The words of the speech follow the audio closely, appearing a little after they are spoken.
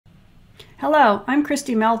Hello, I'm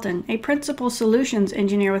Christy Melton, a Principal Solutions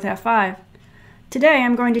Engineer with F5. Today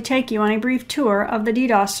I'm going to take you on a brief tour of the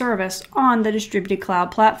DDoS service on the distributed cloud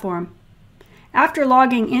platform. After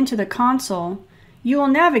logging into the console, you will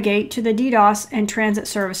navigate to the DDoS and Transit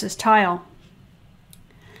Services tile.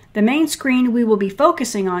 The main screen we will be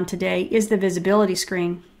focusing on today is the visibility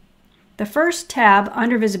screen. The first tab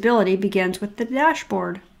under visibility begins with the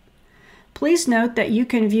dashboard. Please note that you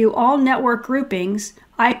can view all network groupings,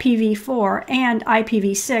 IPv4 and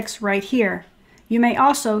IPv6 right here. You may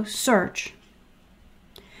also search.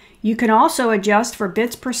 You can also adjust for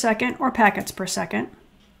bits per second or packets per second.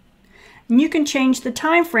 And you can change the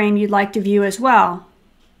time frame you'd like to view as well.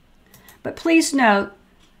 But please note,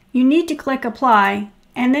 you need to click Apply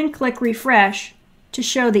and then click Refresh to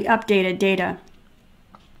show the updated data.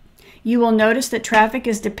 You will notice that traffic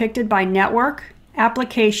is depicted by network,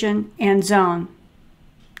 application, and zone.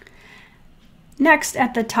 Next,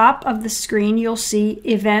 at the top of the screen, you'll see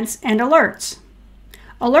Events and Alerts.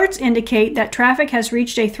 Alerts indicate that traffic has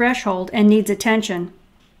reached a threshold and needs attention.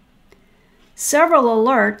 Several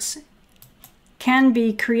alerts can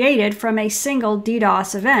be created from a single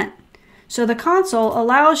DDoS event, so the console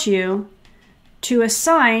allows you to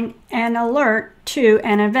assign an alert to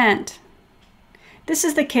an event. This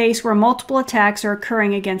is the case where multiple attacks are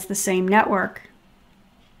occurring against the same network.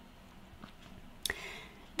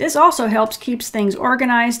 This also helps keep things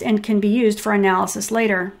organized and can be used for analysis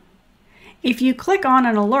later. If you click on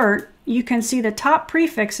an alert, you can see the top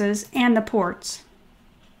prefixes and the ports.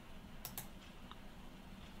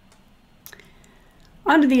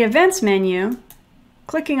 Under the Events menu,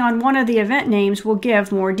 clicking on one of the event names will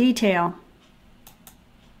give more detail.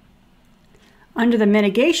 Under the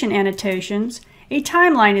mitigation annotations, a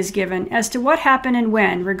timeline is given as to what happened and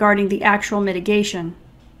when regarding the actual mitigation.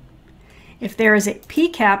 If there is a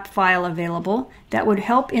PCAP file available that would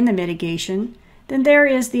help in the mitigation, then there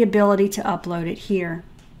is the ability to upload it here.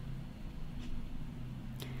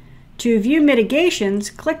 To view mitigations,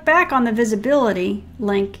 click back on the visibility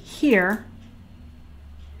link here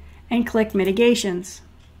and click Mitigations.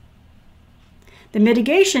 The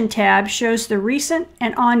Mitigation tab shows the recent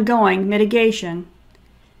and ongoing mitigation,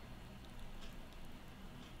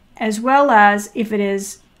 as well as if it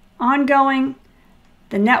is ongoing,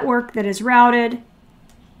 the network that is routed,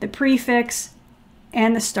 the prefix,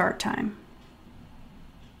 and the start time.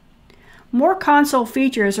 More console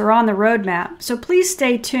features are on the roadmap, so please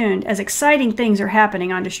stay tuned as exciting things are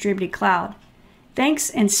happening on Distributed Cloud. Thanks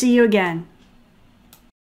and see you again.